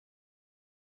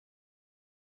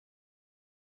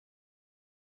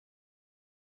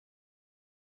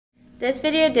This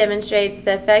video demonstrates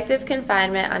the effective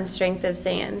confinement on strength of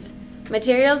sands.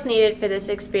 Materials needed for this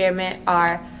experiment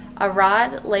are a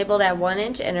rod labeled at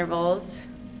 1-inch intervals,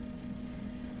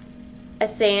 a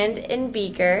sand in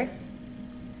beaker,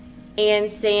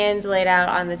 and sand laid out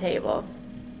on the table.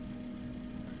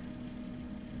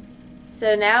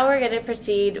 So now we're going to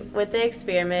proceed with the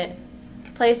experiment,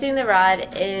 placing the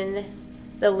rod in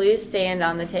the loose sand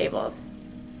on the table.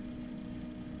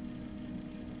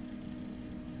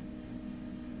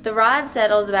 The rod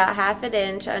settles about 1/2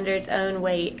 inch under its own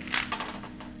weight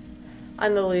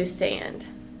on the loose sand.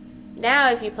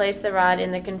 Now if you place the rod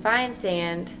in the confined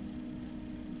sand,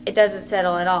 it doesn't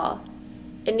settle at all.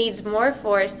 It needs more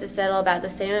force to settle about the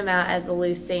same amount as the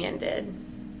loose sand did.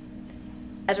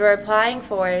 As we're applying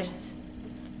force,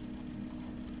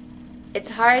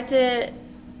 it's hard to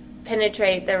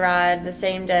penetrate the rod the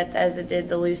same depth as it did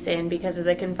the loose sand because of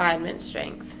the confinement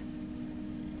strength.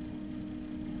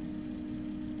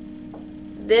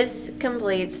 This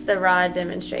completes the rod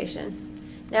demonstration.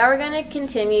 Now we're going to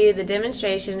continue the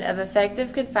demonstration of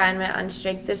effective confinement on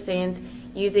strength of sands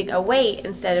using a weight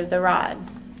instead of the rod.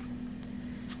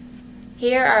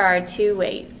 Here are our 2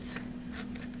 weights.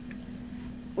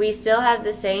 We still have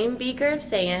the same beaker of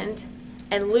sand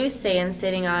and loose sand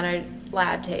sitting on our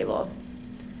lab table.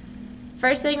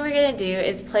 First thing we're going to do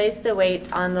is place the weights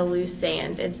on the loose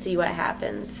sand and see what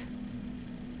happens.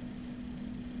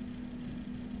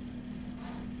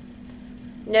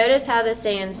 Notice how the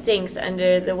sand sinks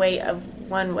under the weight of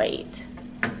one weight.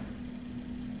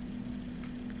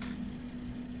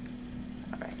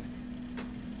 Alright.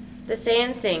 The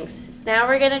sand sinks. Now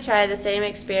we're going to try the same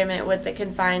experiment with the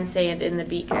confined sand in the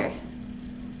beaker.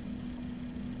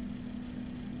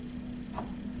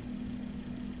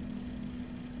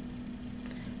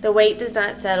 The weight does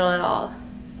not settle at all.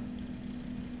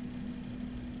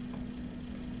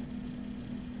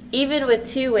 Even with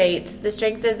 2 weights, the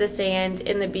strength of the sand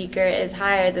in the beaker is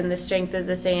higher than the strength of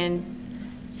the sand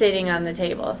sitting on the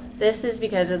table. This is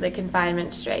because of the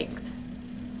confinement strength.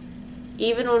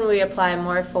 Even when we apply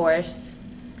more force,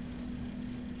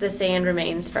 the sand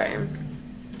remains firm.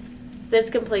 This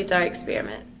completes our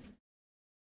experiment.